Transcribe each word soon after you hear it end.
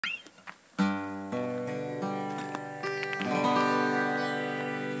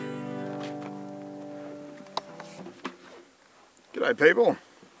G'day people,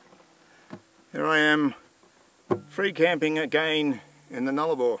 here I am free camping again in the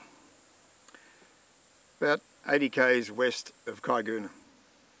Nullarbor, about 80 k's west of Caiguna.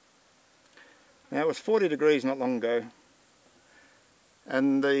 Now it was 40 degrees not long ago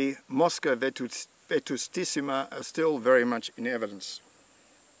and the Mosca vetustissima are still very much in evidence.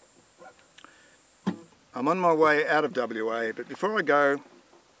 I'm on my way out of WA, but before I go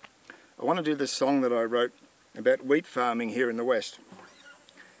I want to do this song that I wrote about wheat farming here in the west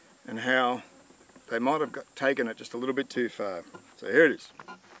and how they might have taken it just a little bit too far. So here it is.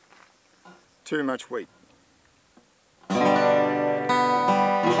 Too much wheat.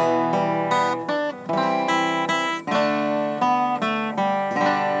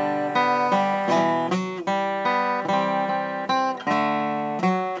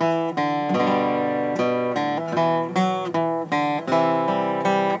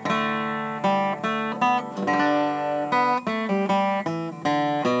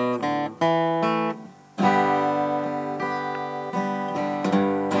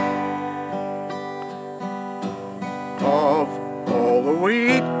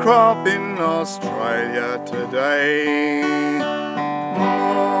 Crop in Australia today,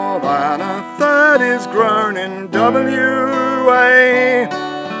 more than a third is grown in WA.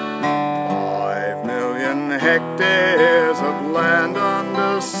 5 million hectares of land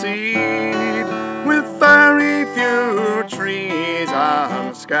under seed, with very few trees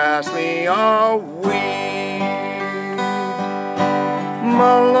and scarcely a weed.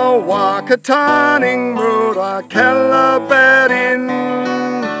 Mulla Wakatanning Mura Kellerbeddin,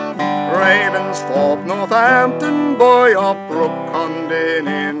 Ravensthorpe, Northampton, Boyop, Brook,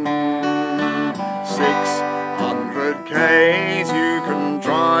 Condinin. 600 k's you can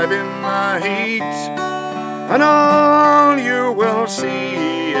drive in the heat, and all you will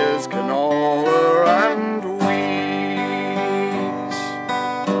see is canola and wheat.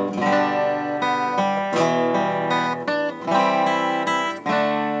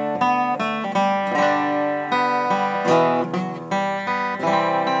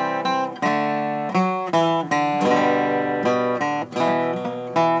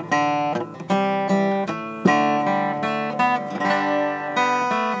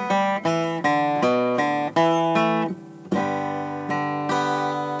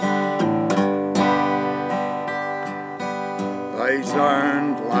 They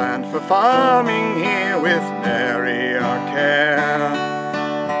zoned land for farming here with nary a care,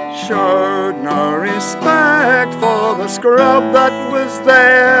 showed no respect for the scrub that was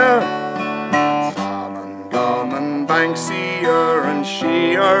there. Salmon gum and banksia and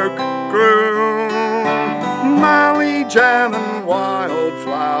she-oak grew, mallee jam and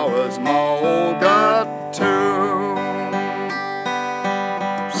wildflowers mulga too.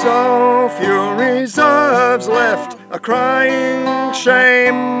 So few reserves left, a crying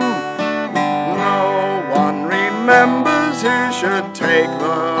shame. No one remembers who should take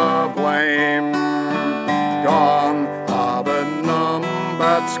the blame. Gone are the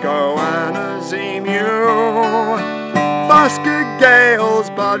Numbatsko and a Emu, Fusker, Gales,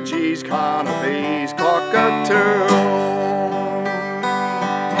 Budgies, Carnabees, Cockatoo.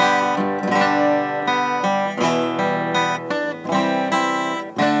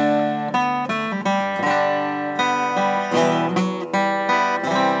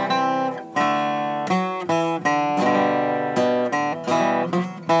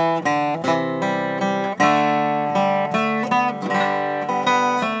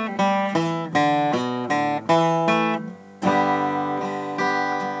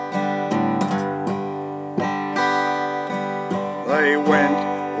 They went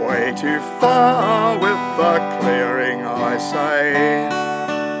way too far with the clearing, I say.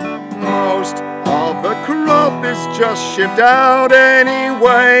 Most of the crop is just shipped out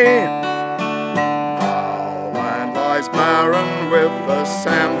anyway. Our land lies barren with the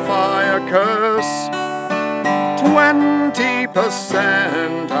samphire curse,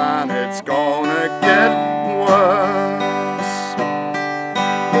 20% and it's gonna get worse.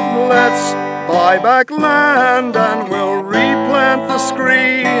 But let's buy back land and we'll replant the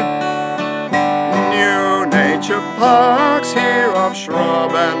scree. New nature parks here of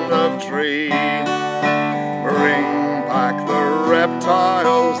shrub and of tree. Bring back the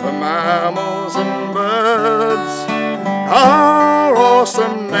reptiles, the mammals and birds, our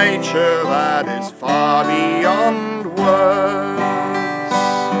awesome nature that is far beyond words.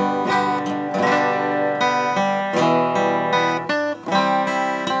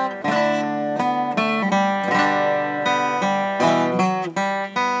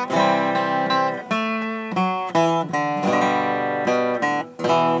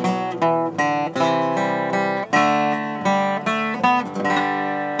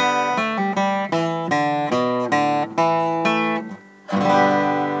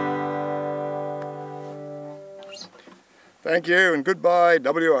 Thank you and goodbye,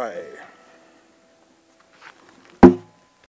 WA.